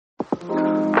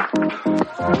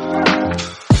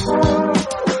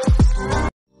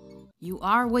You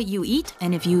are what you eat,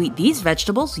 and if you eat these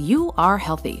vegetables, you are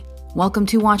healthy. Welcome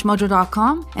to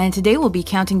WatchMojo.com, and today we'll be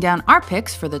counting down our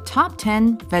picks for the top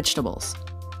 10 vegetables.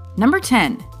 Number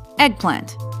 10.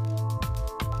 Eggplant.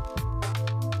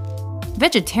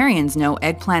 Vegetarians know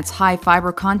eggplant's high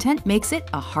fiber content makes it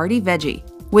a hearty veggie.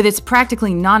 With its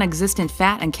practically non-existent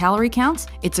fat and calorie counts,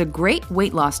 it's a great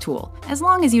weight loss tool, as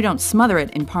long as you don't smother it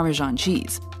in Parmesan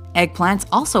cheese. Eggplants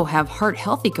also have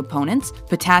heart-healthy components,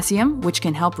 potassium, which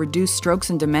can help reduce strokes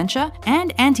and dementia,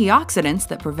 and antioxidants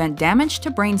that prevent damage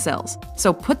to brain cells.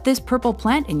 So put this purple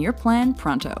plant in your plan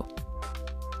pronto.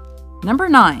 Number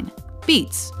 9.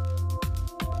 Beets.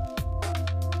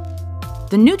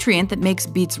 The nutrient that makes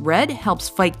beets red helps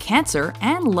fight cancer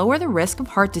and lower the risk of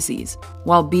heart disease,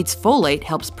 while beets folate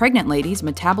helps pregnant ladies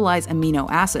metabolize amino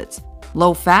acids.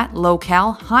 Low fat, low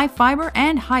cal, high fiber,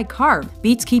 and high carb,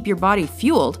 beets keep your body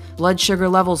fueled, blood sugar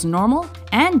levels normal,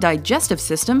 and digestive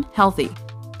system healthy.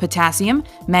 Potassium,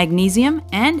 magnesium,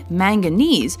 and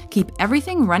manganese keep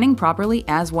everything running properly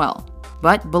as well.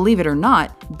 But believe it or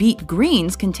not, beet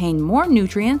greens contain more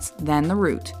nutrients than the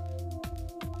root.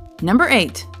 Number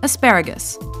 8.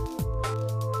 Asparagus.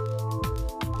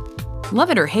 Love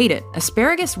it or hate it,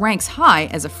 asparagus ranks high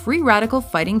as a free radical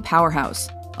fighting powerhouse.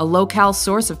 A low-cal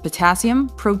source of potassium,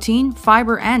 protein,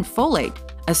 fiber, and folate,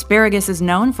 asparagus is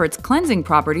known for its cleansing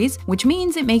properties, which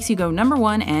means it makes you go number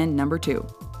 1 and number 2.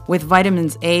 With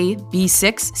vitamins A,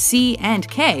 B6, C, and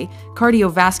K,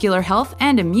 cardiovascular health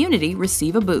and immunity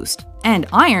receive a boost, and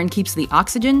iron keeps the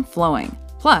oxygen flowing.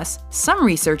 Plus, some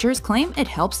researchers claim it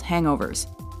helps hangovers.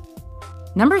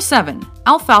 Number 7.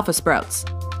 Alfalfa sprouts.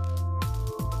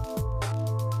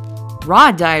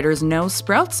 Raw dieters know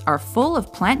sprouts are full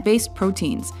of plant-based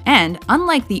proteins, and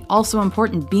unlike the also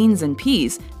important beans and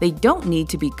peas, they don't need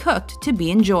to be cooked to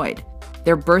be enjoyed.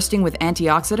 They're bursting with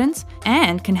antioxidants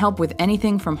and can help with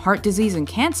anything from heart disease and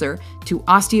cancer to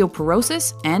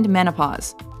osteoporosis and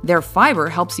menopause. Their fiber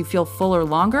helps you feel fuller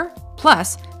longer,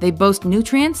 plus they boast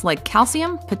nutrients like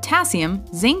calcium, potassium,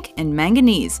 zinc, and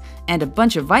manganese, and a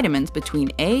bunch of vitamins between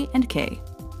A and K.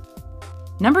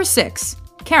 Number 6.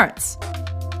 Carrots.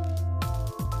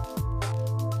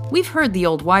 We've heard the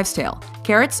old wives' tale,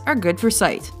 carrots are good for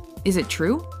sight. Is it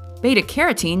true?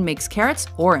 Beta-carotene makes carrots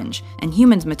orange, and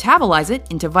humans metabolize it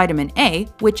into vitamin A,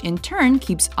 which in turn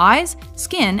keeps eyes,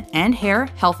 skin, and hair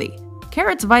healthy.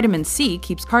 Carrots' vitamin C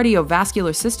keeps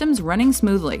cardiovascular systems running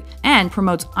smoothly and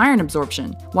promotes iron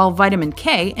absorption, while vitamin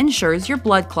K ensures your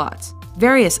blood clots.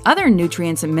 Various other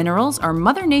nutrients and minerals are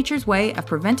Mother Nature's way of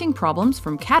preventing problems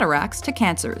from cataracts to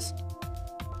cancers.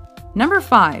 Number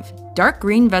 5. Dark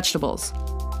green vegetables.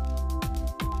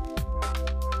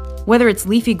 Whether it's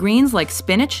leafy greens like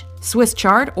spinach, Swiss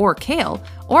chard, or kale,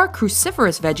 or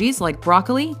cruciferous veggies like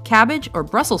broccoli, cabbage, or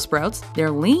Brussels sprouts,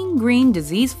 they're lean green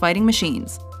disease-fighting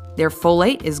machines. Their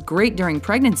folate is great during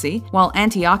pregnancy, while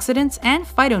antioxidants and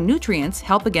phytonutrients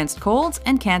help against colds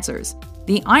and cancers.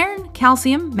 The iron,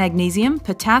 calcium, magnesium,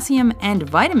 potassium, and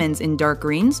vitamins in dark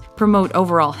greens promote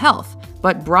overall health,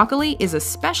 but broccoli is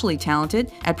especially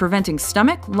talented at preventing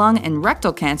stomach, lung, and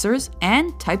rectal cancers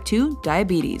and type 2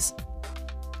 diabetes.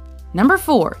 Number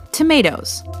 4.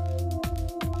 Tomatoes.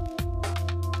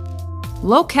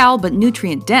 Low-cal but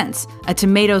nutrient-dense, a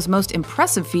tomato's most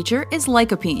impressive feature is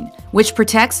lycopene, which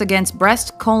protects against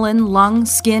breast, colon, lung,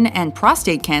 skin, and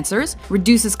prostate cancers,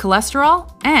 reduces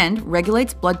cholesterol, and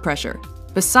regulates blood pressure.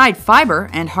 Beside fiber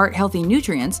and heart-healthy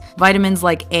nutrients, vitamins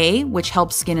like A, which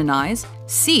helps skin and eyes,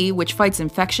 C, which fights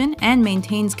infection and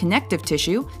maintains connective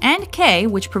tissue, and K,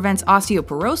 which prevents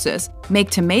osteoporosis, make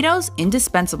tomatoes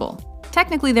indispensable.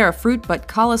 Technically they're a fruit, but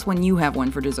call us when you have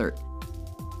one for dessert.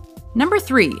 Number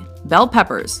 3. Bell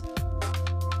peppers.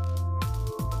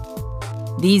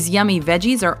 These yummy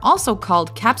veggies are also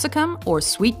called capsicum or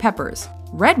sweet peppers.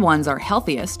 Red ones are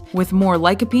healthiest, with more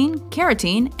lycopene,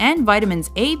 carotene, and vitamins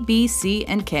A, B, C,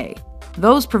 and K.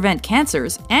 Those prevent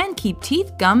cancers and keep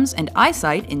teeth, gums, and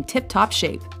eyesight in tip-top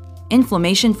shape.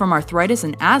 Inflammation from arthritis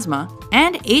and asthma,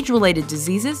 and age-related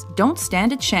diseases don't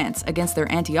stand a chance against their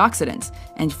antioxidants,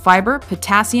 and fiber,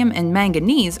 potassium, and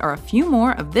manganese are a few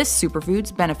more of this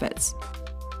superfood's benefits.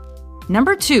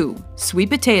 Number 2. Sweet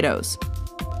potatoes.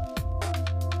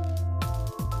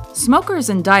 Smokers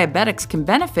and diabetics can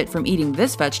benefit from eating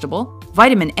this vegetable.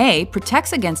 Vitamin A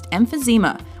protects against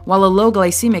emphysema, while a low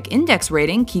glycemic index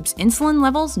rating keeps insulin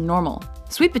levels normal.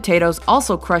 Sweet potatoes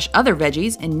also crush other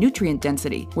veggies in nutrient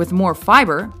density, with more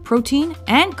fiber, protein,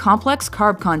 and complex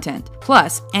carb content,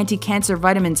 plus anti-cancer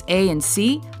vitamins A and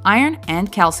C, iron,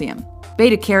 and calcium.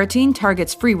 Beta-carotene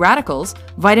targets free radicals,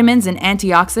 vitamins and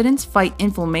antioxidants fight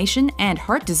inflammation and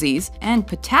heart disease, and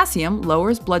potassium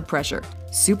lowers blood pressure.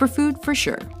 Superfood for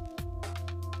sure.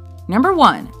 Number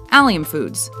 1. Allium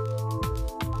foods.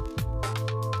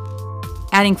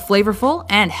 Adding flavorful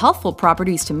and healthful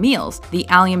properties to meals, the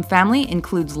allium family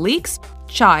includes leeks,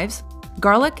 chives,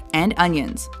 garlic, and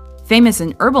onions. Famous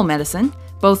in herbal medicine,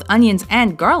 both onions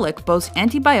and garlic boast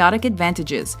antibiotic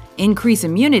advantages, increase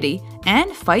immunity,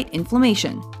 and fight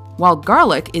inflammation, while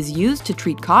garlic is used to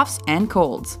treat coughs and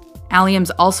colds.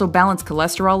 Alliums also balance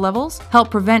cholesterol levels,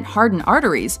 help prevent hardened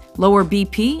arteries, lower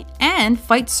BP, and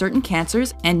fight certain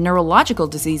cancers and neurological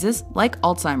diseases like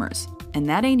Alzheimer's. And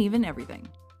that ain't even everything.